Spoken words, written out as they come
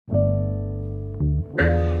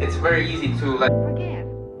it's very easy to like forget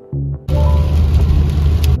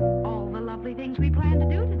all the lovely things we plan to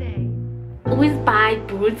do today. Always buy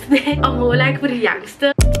boots that are more like for the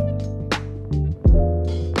youngster.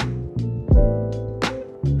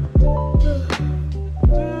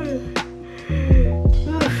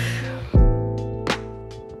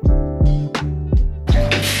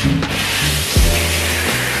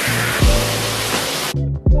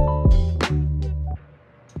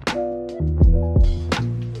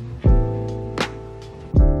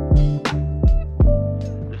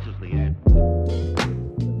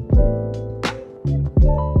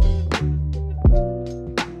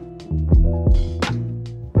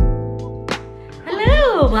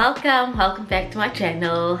 Welcome back to my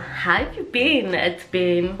channel. How have you been? It's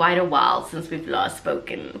been quite a while since we've last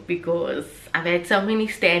spoken because I've had so many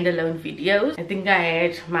standalone videos. I think I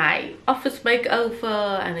had my office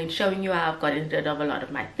makeover and then showing you how I've gotten rid of a lot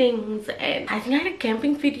of my things, and I think I had a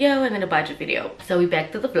camping video and then a budget video. So we're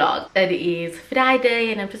back to the vlog. It is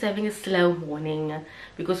Friday and I'm just having a slow morning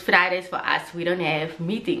because Fridays for us, we don't have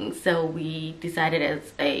meetings. So we decided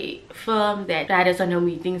as a firm that Fridays are no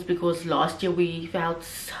meetings because last year we felt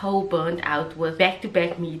so burnt out with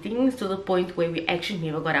back-to-back meetings to the point where we actually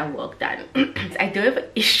never got our work done. I do have an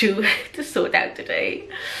issue to sort out today.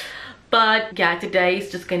 But yeah, today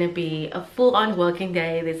is just gonna be a full-on working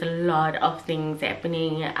day. There's a lot of things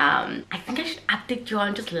happening. I think I should update you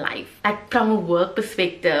on just life. Like from a work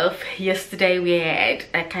perspective, yesterday we had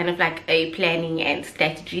a kind of like a planning and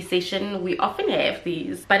strategy session. We often have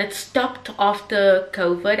these, but it stopped after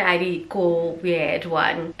COVID. I recall we had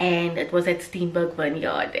one and it was at Steenberg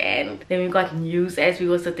Vineyard, and then we got news as we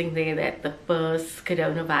were sitting there that the first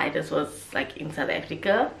coronavirus was like in South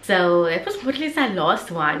Africa. So it was more or less our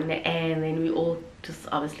last one, and then we all just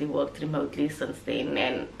obviously worked remotely since then,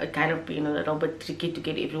 and it kind of been a little bit tricky to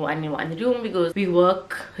get everyone in one room because we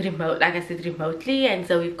work remote, like I said, remotely, and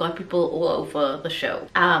so we've got people all over the show.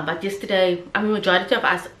 But yesterday, I mean, majority of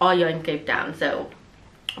us are here in Cape Town, so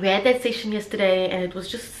we had that session yesterday and it was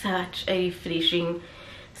just such a refreshing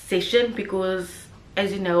session because,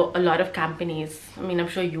 as you know, a lot of companies, I mean, I'm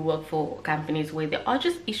sure you work for companies where there are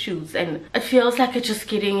just issues and it feels like it's just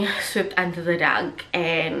getting swept under the rug,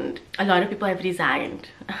 and a lot of people have resigned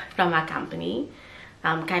from our company,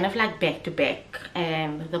 kind of like back to back,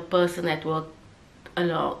 and the person that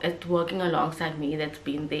working alongside me that's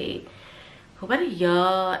been there for about a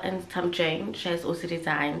year and some change has also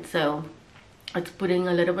resigned. So it's putting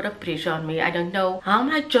a little bit of pressure on me. I don't know how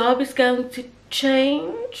my job is going to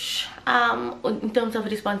change in terms of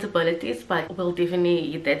responsibilities, but we'll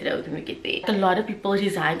definitely hit that road when we get there. A lot of people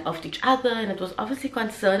resigned after each other, and it was obviously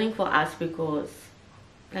concerning for us because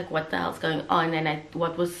like what the hell's going on. And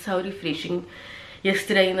what was so refreshing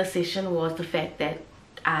yesterday in the session was the fact that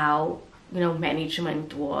our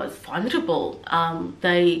management was vulnerable.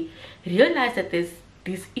 They realized that there's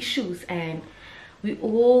these issues, and we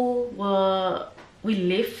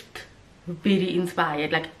left very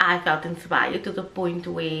inspired. Like I felt inspired to the point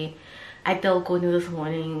where I told Corny this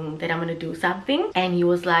morning that I'm gonna do something, and he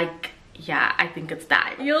was like, yeah, I think it's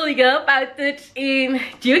time. You'll hear about it in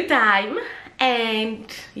due time. And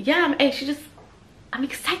yeah, I'm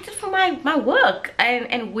excited for my work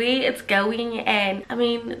and where it's going. And I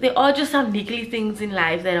mean, there are just some niggly things in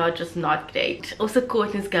life that are just not great. Also,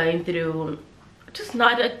 Courtney's going through just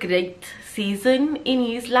not a great season in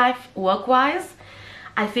his life work-wise.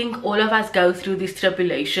 I think all of us go through these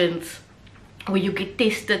tribulations where you get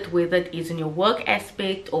tested, whether it is in your work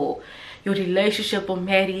aspect or your relationship or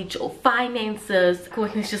marriage or finances.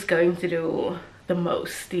 Courtney's just going through the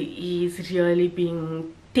most. He is really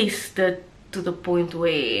being tested to the point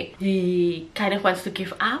where he kind of wants to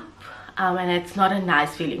give up, and it's not a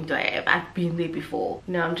nice feeling to have. I've been there before.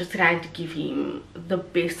 I'm just trying to give him the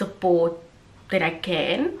best support that I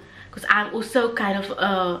can, because I'm also kind of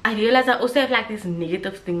I realize I also have like these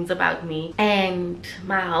negative things about me, and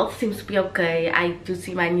my health seems to be okay. I do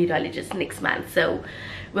see my neurologist next month, so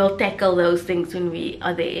we'll tackle those things when we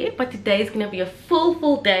are there. But today is gonna be a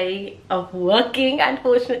full day of working,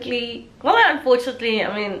 unfortunately. Well, not unfortunately,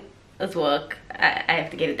 I mean, it's work. I have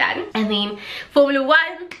to get it done. And then Formula 1,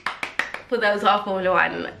 for those who are Formula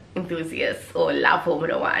 1 enthusiasts or love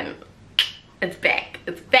Formula 1, it's back.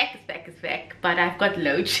 It's back. But I've got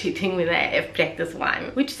load shedding when I have practice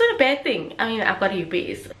 1, which is not a bad thing. I mean, I've got a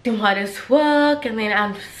UPS. Tomorrow's work, and then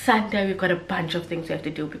on Sunday we've got a bunch of things we have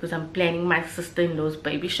to do because I'm planning my sister-in-law's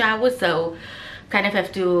baby shower. So kind of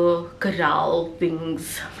have to corral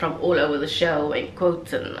things from all over the show and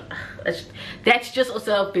quotes, and that's just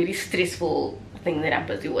also a very stressful thing that I'm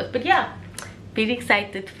busy with. But yeah, very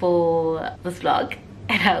excited for this vlog.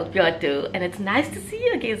 and I hope you all do. And it's nice to see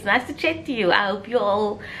you again. It's nice to chat to you. I hope you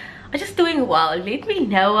all are just doing well. Let me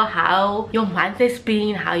know how your month has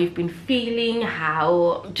been, how you've been feeling,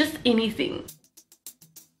 how just anything.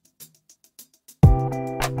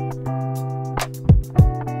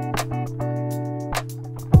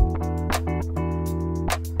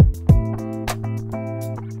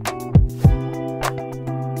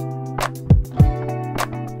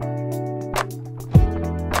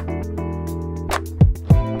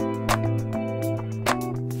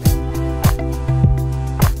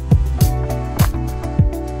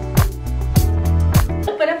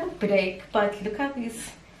 Break, but look how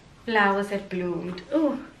these flowers have bloomed.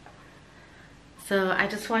 Oh, so I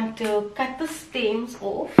just want to cut the stems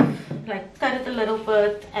off, like cut it a little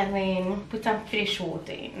bit and then put some fresh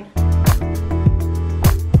water in.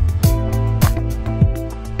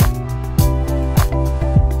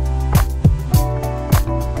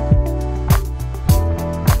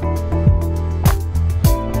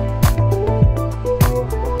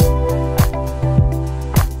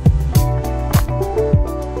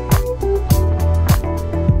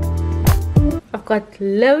 Got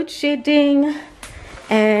load shedding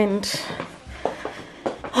and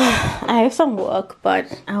I have some work,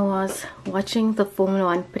 but I was watching the Formula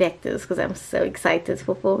 1 practice because I'm so excited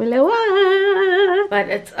for Formula 1. But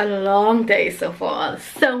it's a long day so far,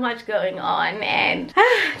 so much going on, and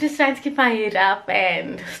just trying to keep my head up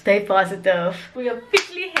and stay positive. We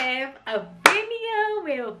officially have a venue.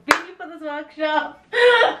 We have a venue for this workshop.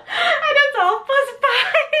 I don't know,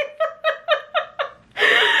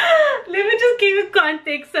 let me just give you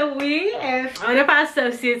context. So one of our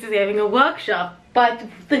associates is having a workshop, but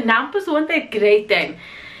the numbers weren't that great then.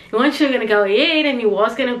 He wasn't sure gonna go ahead, and he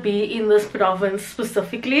was gonna be in this province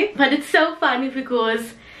specifically. But it's so funny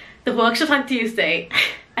because the workshop's on Tuesday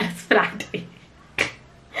and it's Friday.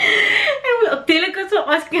 And delegates were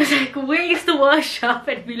asking us like, where is the workshop?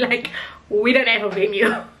 And we're like, we don't have a venue.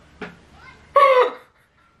 So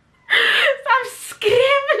I'm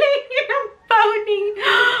scrambling and I'm phoning.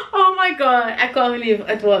 Oh my god, I can't believe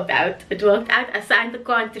it worked out. It worked out. I signed the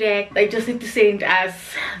contract. They just need to send us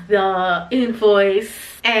the invoice,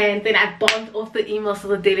 and then I bombed off the emails to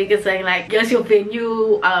the delegates saying like, here's your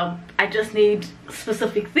venue, I just need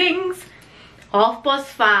specific things.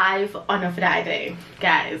 5:30 on a Friday,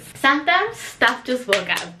 guys. Sometimes stuff just works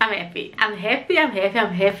out. I'm happy. I'm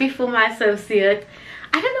happy for my associate.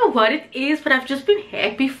 I don't know what it is, but I've just been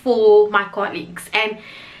happy for my colleagues, and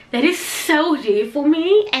that is so rare for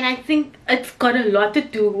me. And I think it's got a lot to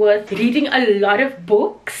do with reading a lot of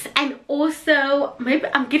books, and also maybe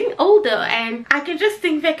I'm getting older and I can just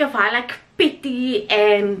think back of how like petty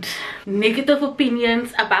and negative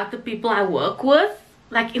opinions about the people I work with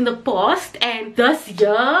like in the past. And this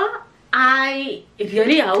year I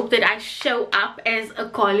really hope that I show up as a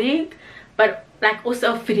colleague, but like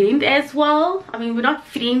also a friend as well. I mean, we're not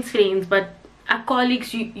friends, but our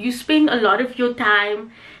colleagues, you spend a lot of your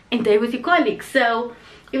time and day with your colleagues. So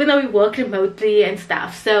even though we work remotely and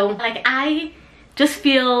stuff, so like I just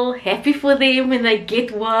feel happy for them when they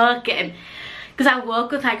get work, and because I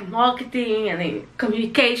work with like marketing and then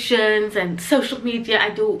communications and social media, I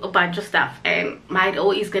do a bunch of stuff, and my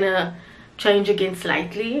role is gonna change again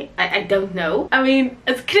slightly. I don't know. I mean,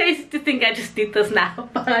 it's crazy to think I just did this now,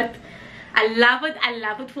 but I love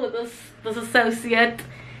it for this associate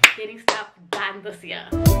getting stuff done this year.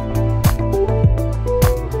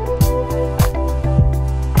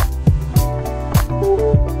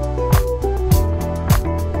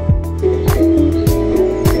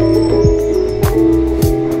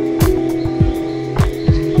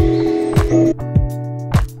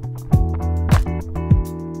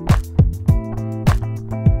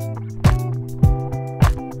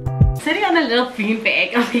 Sitting on a little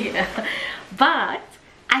beanbag over here, but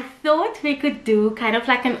I thought we could do kind of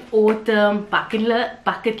like an autumn bucket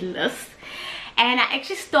list, and I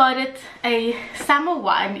actually started a summer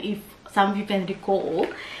one, if some of you can recall.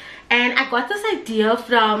 And I got this idea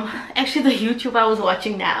from actually the YouTuber I was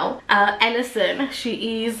watching now, Allison.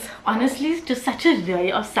 She is honestly just such a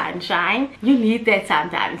ray of sunshine. You need that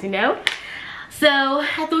sometimes, you know. So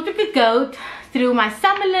I thought we could go through my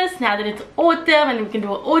summer list now that it's autumn, and then we can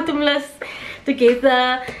do an autumn list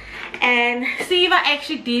together and see if I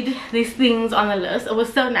actually did these things on the list. It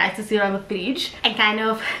was so nice to see it on the fridge and kind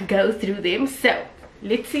of go through them. So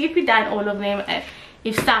let's see if we've done all of them,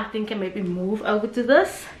 if something can maybe move over to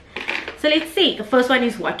this. So let's see. The first one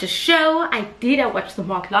is watch a show. I watched the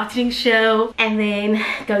Mark Lottering show, and then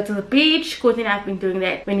go to the beach. Courtney and I have been doing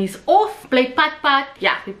that when he's off. Play putt-putt.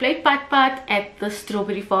 Yeah, we played putt-putt at the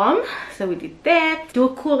strawberry farm, so we did that. Do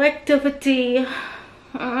a cool activity.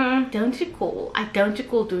 Don't recall. I don't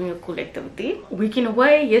recall doing a cool activity. Weekend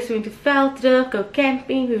away, yes, we went to Veldre, go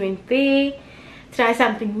camping, we went there, try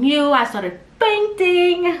something new. I started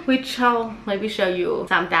painting, which I'll maybe show you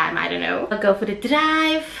sometime, I don't know. I'll go for the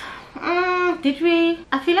drive. Did we?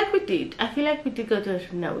 I feel like we did. I feel like we did go to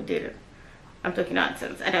a... No, we didn't. I'm talking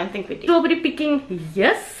nonsense. I don't think we did. Strawberry picking,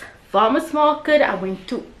 yes. Farmers market, I went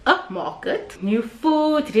to a market. New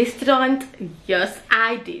food, restaurant, yes,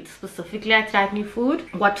 I did. Specifically, I tried new food.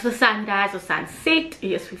 Watch the sunrise or sunset,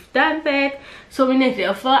 yes, we've done that. Swim in a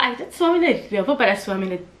river, I did swim in a river, but I swam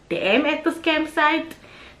in a dam at this campsite.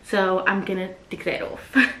 So I'm gonna take that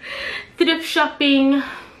off. Thrift shopping,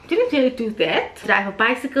 didn't really do that. Drive a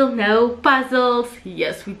bicycle, no. Puzzles,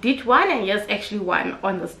 yes, we did one, and yes, actually one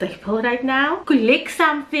on this table right now. Collect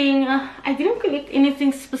something, I didn't collect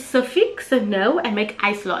anything specific, so no. And make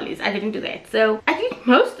ice lollies, I didn't do that. So I did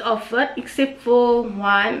most of it except for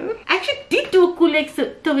one. I actually did do a cool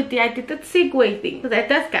activity. I did that Segway thing, so that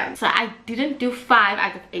does count. So I didn't do 5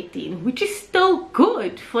 out of 18, which is still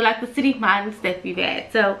good for like the 3 months that we've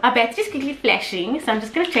had. So our battery's quickly flashing, so I'm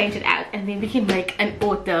just gonna change it out, and then we can make an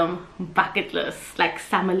autumn bucket list, like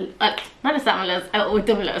summer, not a summer list, an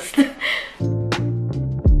autumn list.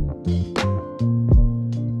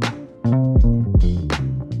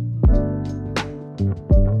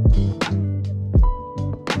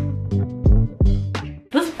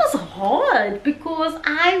 This was hard because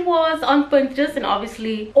I was on Pinterest, and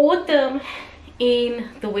obviously autumn in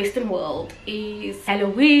the Western world is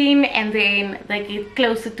Halloween, and then they get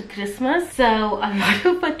closer to Christmas, so a lot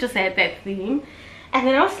of pictures had that theme. And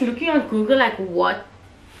then I was looking on Google like what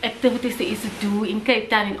activities there is to do in Cape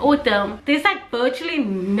Town in autumn. There's like virtually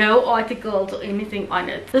no articles or anything on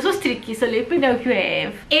it. This was tricky, so let me know if you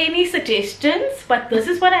have any suggestions, but this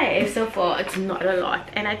is what I have so far. It's not a lot,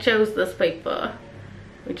 and I chose this paper,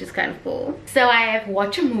 which is kind of cool. So I have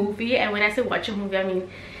watch a movie, and when I say watch a movie, I mean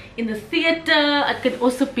in the theater. It could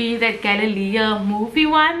also be that Galileo movie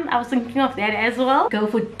one. I was thinking of that as well. Go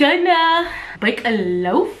for dinner, bake a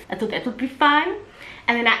loaf. I thought that would be fun.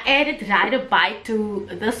 And then I added ride a bike to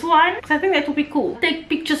this one because I think that would be cool. Take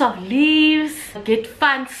pictures of leaves, get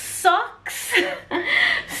fun socks.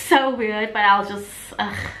 So weird, but I'll just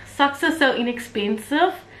socks are so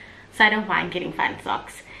inexpensive, so I don't mind getting fun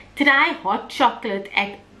socks. Try hot chocolate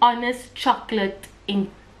at Honest Chocolate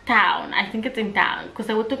in town. I think it's in town because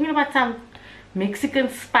they were talking about some Mexican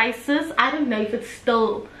spices. I don't know if it's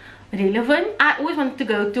still relevant. I always wanted to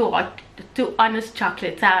go to Honest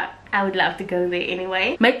Chocolate, so I would love to go there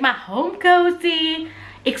anyway. Make my home cozy,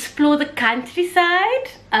 explore the countryside,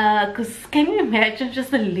 because can you imagine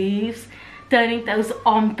just the leaves turning those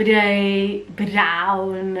ombre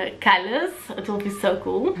brown colors? It will be so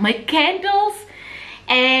cool. Make candles,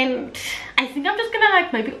 and I think I'm just gonna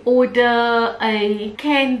like maybe order a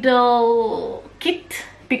candle kit,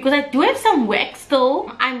 because I do have some wax still.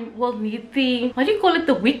 I will need the, what do you call it,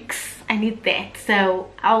 the wicks. I need that, so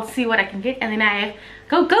I'll see what I can get. And then I have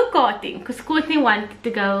go-karting, because Courtney wanted to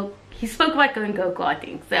go. He spoke about going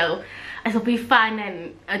go-karting, so it'll be fun,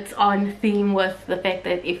 and it's on theme with the fact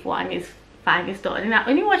that F1 is finally started. And I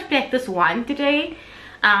only watched practice 1 today.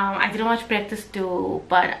 I didn't watch practice 2,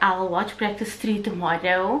 but I'll watch practice 3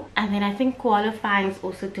 tomorrow, and then I think qualifying is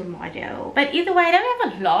also tomorrow. But either way, I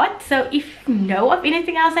don't have a lot, so if you know of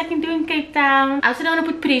anything else I can do in Cape Town. I also don't want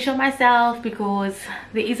to put pressure on myself because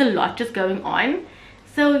there is a lot just going on.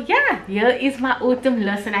 So yeah, here is my autumn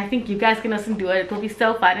list, and I think you guys can also do it. It will be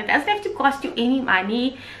so fun. It doesn't have to cost you any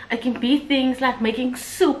money. It can be things like making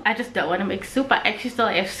soup. I just don't want to make soup. I actually still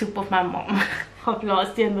have soup of my mom of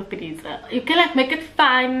last year in the freezer. You can like make it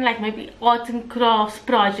fun, like maybe arts and crafts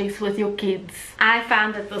projects with your kids. I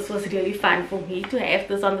found that this was really fun for me to have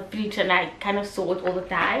this on the fridge, and I kind of saw it all the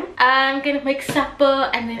time. I'm gonna make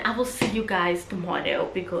supper, and then I will see you guys tomorrow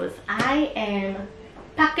because I am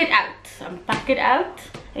packed out. I'm packed out,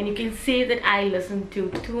 and you can see that I listen to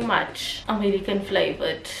too much American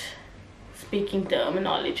flavored speaking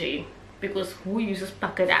terminology, because who uses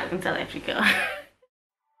packed out in South Africa?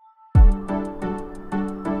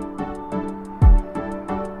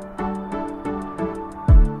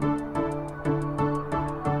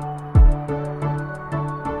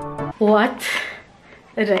 What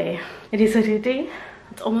a day. It is already,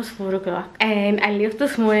 it's almost 4 o'clock, and I left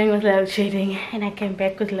this morning with load shedding, and I came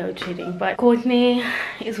back with load shedding. But Courtney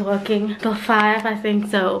is working till 5, I think,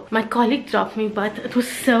 so my colleague dropped me, but it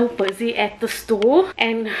was so busy at the store,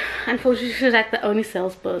 and unfortunately she was like the only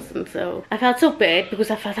salesperson, so I felt so bad because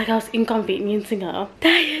I felt like I was inconveniencing her.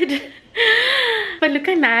 Tired. But look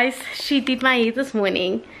how nice she did my hair this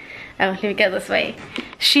morning. Oh, let me go this way.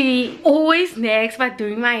 She always nags about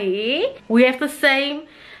doing my hair. We have the same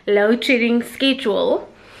load shedding schedule.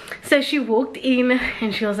 So she walked in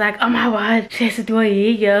and she was like, oh my god, she has to do her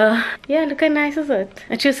hair here. Yeah, look how nice is it.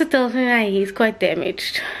 And she also tells me my hair is quite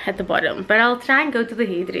damaged at the bottom. But I'll try and go to the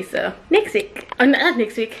hairdresser next week. Oh, not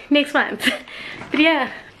next week, next month. But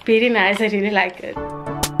yeah, very nice, I really like it.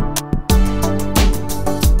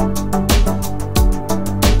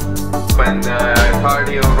 When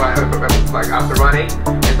cardio, like after running,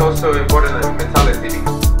 it's also important in mentality.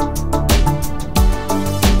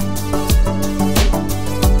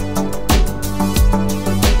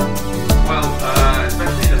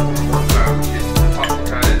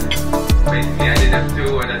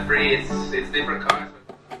 It's different cars.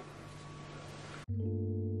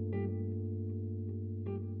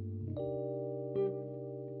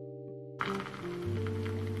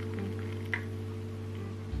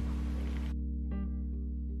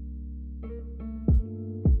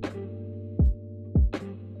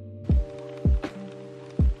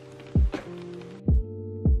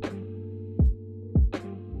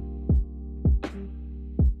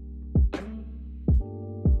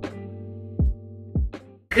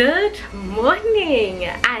 Good morning.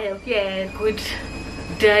 I hope you had a good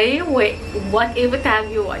day, whatever time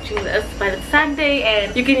you're watching this, but it's Sunday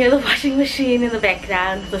and you can hear the washing machine in the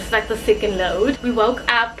background. This is like the second load. We woke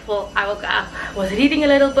up, well, I woke up, was reading a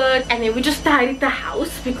little bit, and then we just tidied the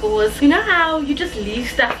house because you know how you just leave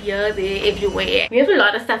stuff here, there, everywhere. We have a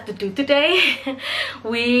lot of stuff to do today.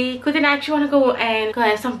 We couldn't actually want to go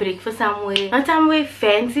have some breakfast somewhere, not somewhere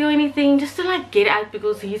fancy or anything, just to like get out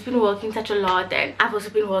because he's been working such a lot and I've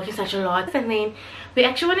also been working such a lot. And then we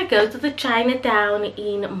actually want to go to the Chinatown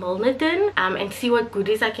in Milnerton and see what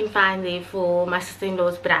goodies I can find there for my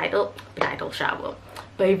sister-in-law's bridal shower,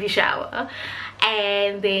 baby shower.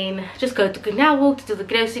 And then just go to Canal Walk to do the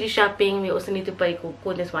grocery shopping. We also need to pay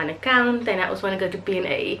Courtney's one account, and I also want to go to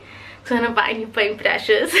P&A, so I want to buy new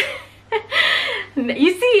paintbrushes.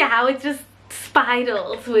 You see how it just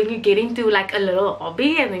spirals when you get into like a little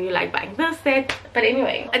hobby and then you like buying this, that. But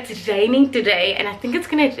anyway, it's raining today and I think it's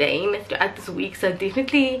gonna rain throughout this week, so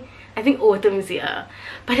definitely I think autumn is here.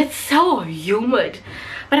 But it's so humid.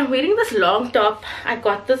 But I'm wearing this long top. I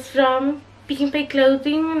got this from Pick n Pay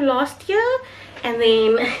Clothing last year, and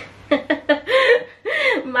then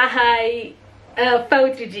my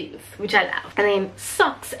poetry jeans, which I love, and then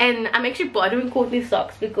socks. And I'm actually borrowing Courtney's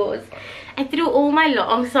socks because I threw all my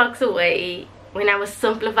long socks away when I was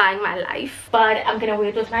simplifying my life. But I'm gonna wear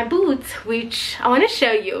it with my boots, which I want to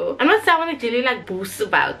show you. I'm not someone that really like boasts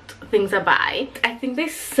about things I buy. I think they're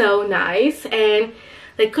so nice and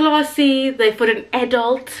they're classy, they're for an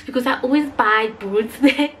adult, because I always buy boots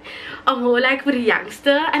that are more like for a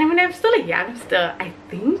youngster. And I mean, I'm still a youngster, I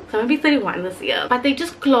think, so I'm gonna be 31 this year, but they're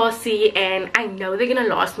just classy and I know they're gonna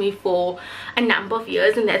last me for a number of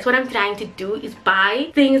years, and that's what I'm trying to do, is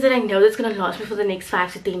buy things that I know that's gonna last me for the next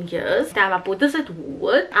 5 to 10 years. Now I bought this at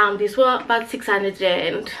Wood. These were about 600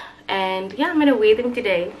 rand, and yeah, I'm gonna wear them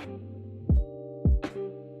today.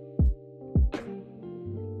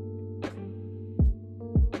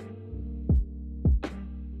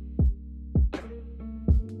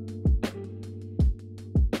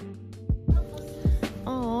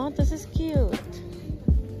 This is cute.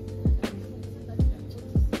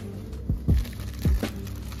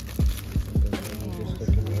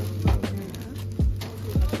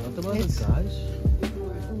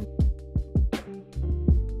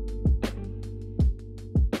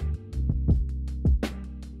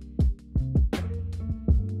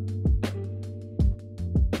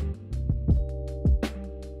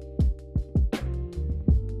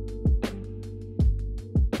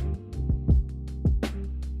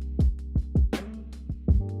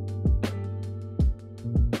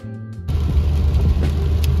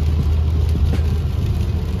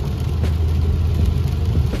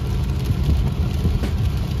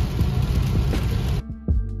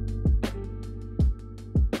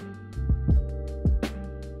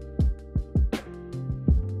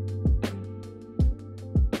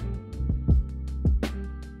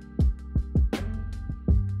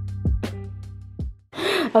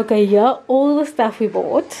 Okay, here all the stuff we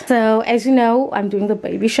bought. So as you know, I'm doing the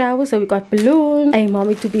baby shower, so we got balloons, a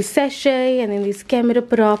mommy to be sachet, and then these camera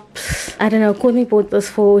props. I don't know, Courtney bought this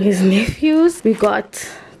for his nephews. We got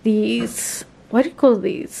these, what do you call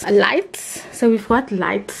these, lights. So we've got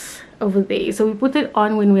lights over there, so we put it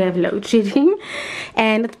on when we have load shedding,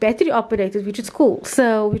 and it's battery operated, which is cool.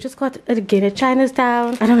 So we just got it again at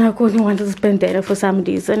Chinatown. I don't know, Courtney wanted this bandana for some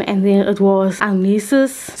reason, and then it was our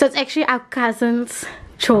niece's, so it's actually our cousin's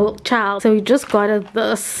child, so we just got her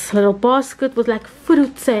this little basket with like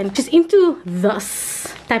fruits, and she's into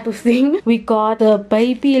this type of thing. We got the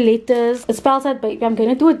baby letters. It spells out baby. I'm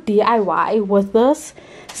gonna do a DIY with this.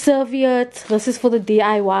 Serviette. This is for the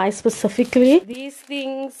DIY specifically. These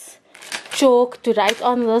things, chalk to write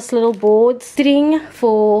on this little board, string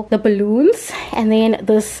for the balloons, and then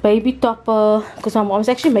this baby topper because my mom's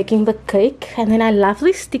actually making the cake. And then I love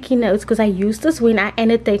these sticky notes because I use this when I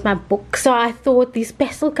annotate my book, so I thought these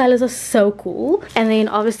pastel colors are so cool. And then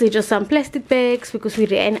obviously just some plastic bags because we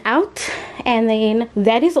ran out. And then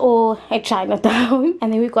that is all at Chinatown.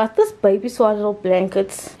 And then we got this baby swaddle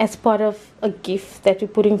blankets as part of a gift that we're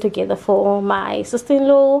putting together for my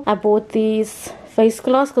sister-in-law. I bought these face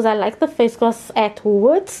glass because I like the face glass at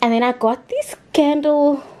Woolworths. And then I got these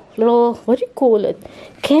candle little, what do you call it,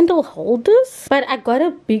 candle holders, but I got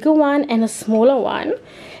a bigger one and a smaller one,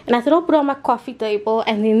 and I thought I'll put it on my coffee table.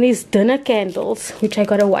 And then these dinner candles, which I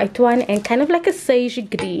got a white one and kind of like a sage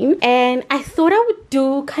green, and I thought I would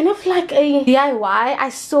do kind of like a DIY. I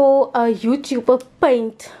saw a YouTuber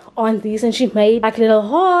paint on these and she made like little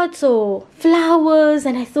hearts or flowers,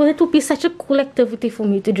 and I thought it would be such a cool activity for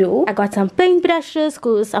me to do. I got some paint brushes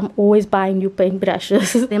because I'm always buying new paint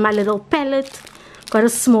brushes. Then my little palette, got a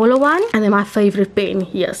smaller one, and then my favorite pen.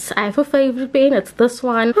 Yes, I have a favorite pen. It's this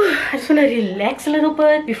one. I just want to relax a little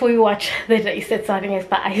bit before we watch the race that's starting at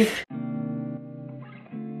 5.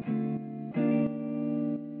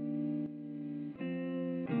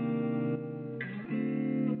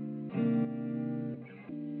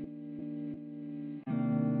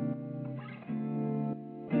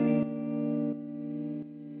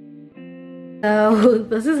 So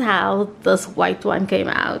this is how this white one came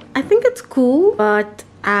out. I think it's cool, but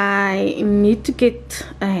I need to get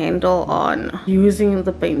a handle on using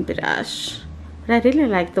the paintbrush. But I really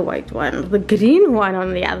like the white one. The green one,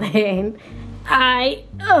 on the other hand, I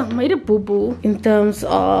made a boo-boo in terms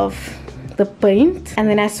of the paint, and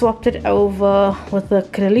then I swapped it over with the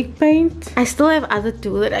acrylic paint. I still have other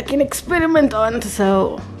two that I can experiment on,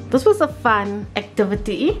 so this was a fun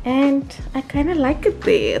activity and I kind of like it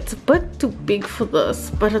there. It's a bit too big for this,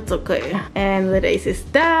 but it's okay. And the race is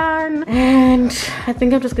done, and I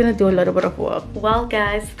think I'm just gonna do a little bit of work. Well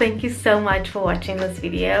guys, thank you so much for watching this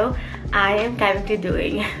video. I am currently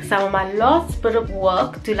doing some of my last bit of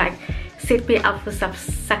work to like set me up for some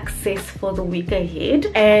success for the week ahead.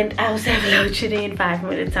 And I also have load shedding in 5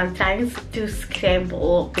 minutes. I'm trying to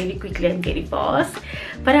scramble very quickly and very fast.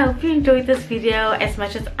 But I hope you enjoyed this video as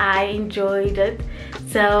much as I enjoyed it.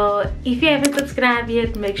 So if you haven't subscribed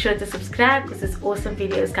yet, make sure to subscribe because there's awesome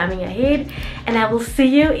videos coming ahead. And I will see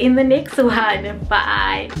you in the next one.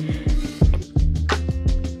 Bye.